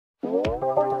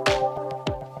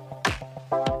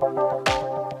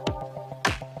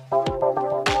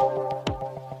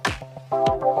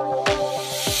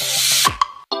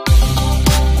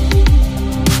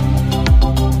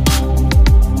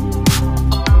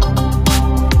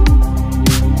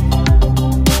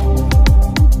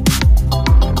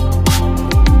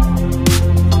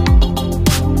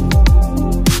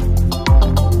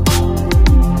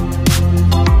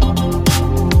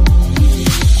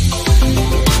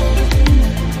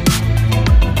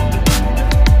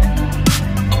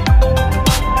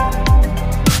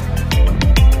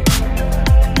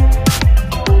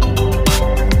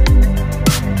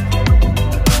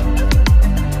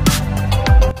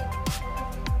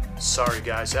Sorry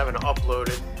guys, I haven't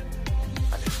uploaded.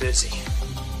 I've been busy.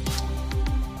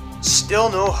 Still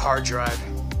no hard drive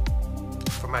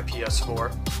for my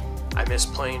PS4. I miss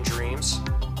playing Dreams.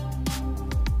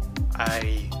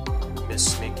 I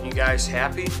miss making you guys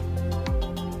happy.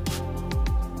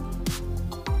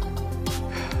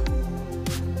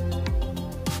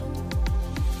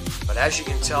 But as you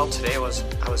can tell, today I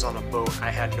was on a boat.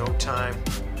 I had no time,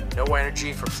 no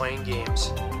energy for playing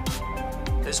games.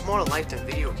 There's more to life than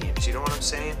video games, you know what I'm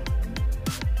saying?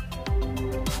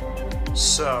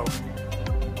 So,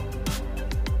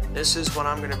 this is what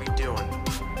I'm going to be doing.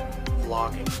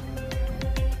 Vlogging.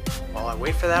 While I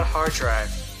wait for that hard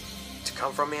drive to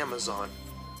come from Amazon,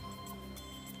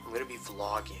 I'm going to be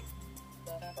vlogging.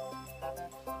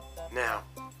 Now,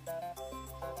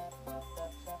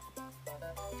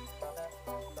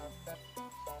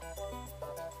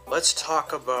 let's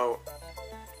talk about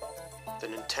the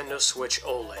Nintendo Switch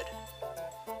OLED.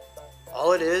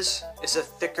 All it is a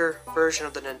thicker version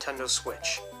of the Nintendo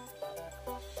Switch.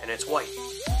 And it's white.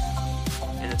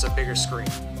 And it's a bigger screen.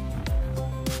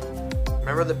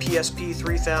 Remember the PSP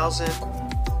 3000?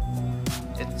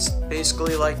 It's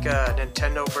basically like a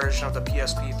Nintendo version of the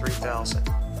PSP 3000.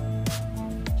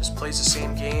 Just plays the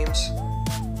same games.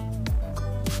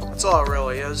 That's all it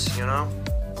really is, you know?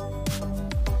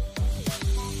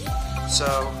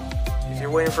 So, if you're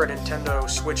waiting for a Nintendo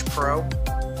Switch Pro,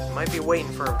 you might be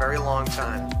waiting for a very long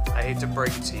time. I hate to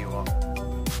break it to you all.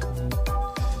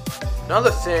 Another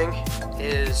thing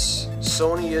is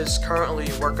Sony is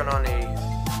currently working on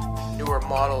a newer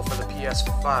model for the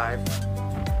PS5.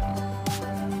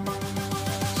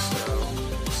 So,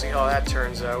 we'll see how that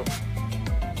turns out.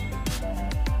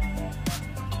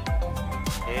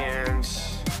 And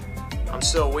I'm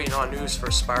still waiting on news for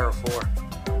Spyro 4.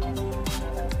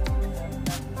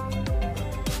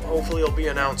 Hopefully it'll be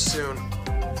announced soon.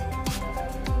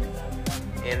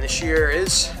 And this year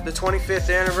is the 25th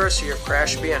anniversary of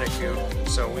Crash Bandicoot,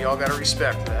 so we all gotta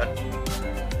respect that.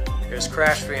 There's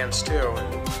Crash fans too,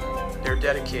 and they're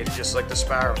dedicated just like the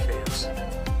Spyro fans.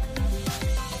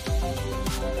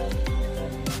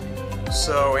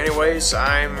 So anyways,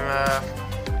 I'm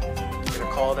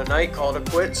gonna call it a night, call it a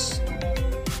quits.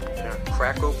 Gonna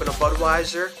crack open a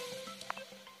Budweiser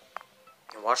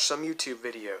and watch some YouTube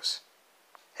videos.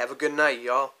 Have a good night,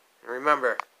 y'all. And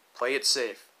remember, play it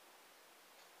safe.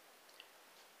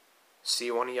 See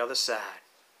you on the other side.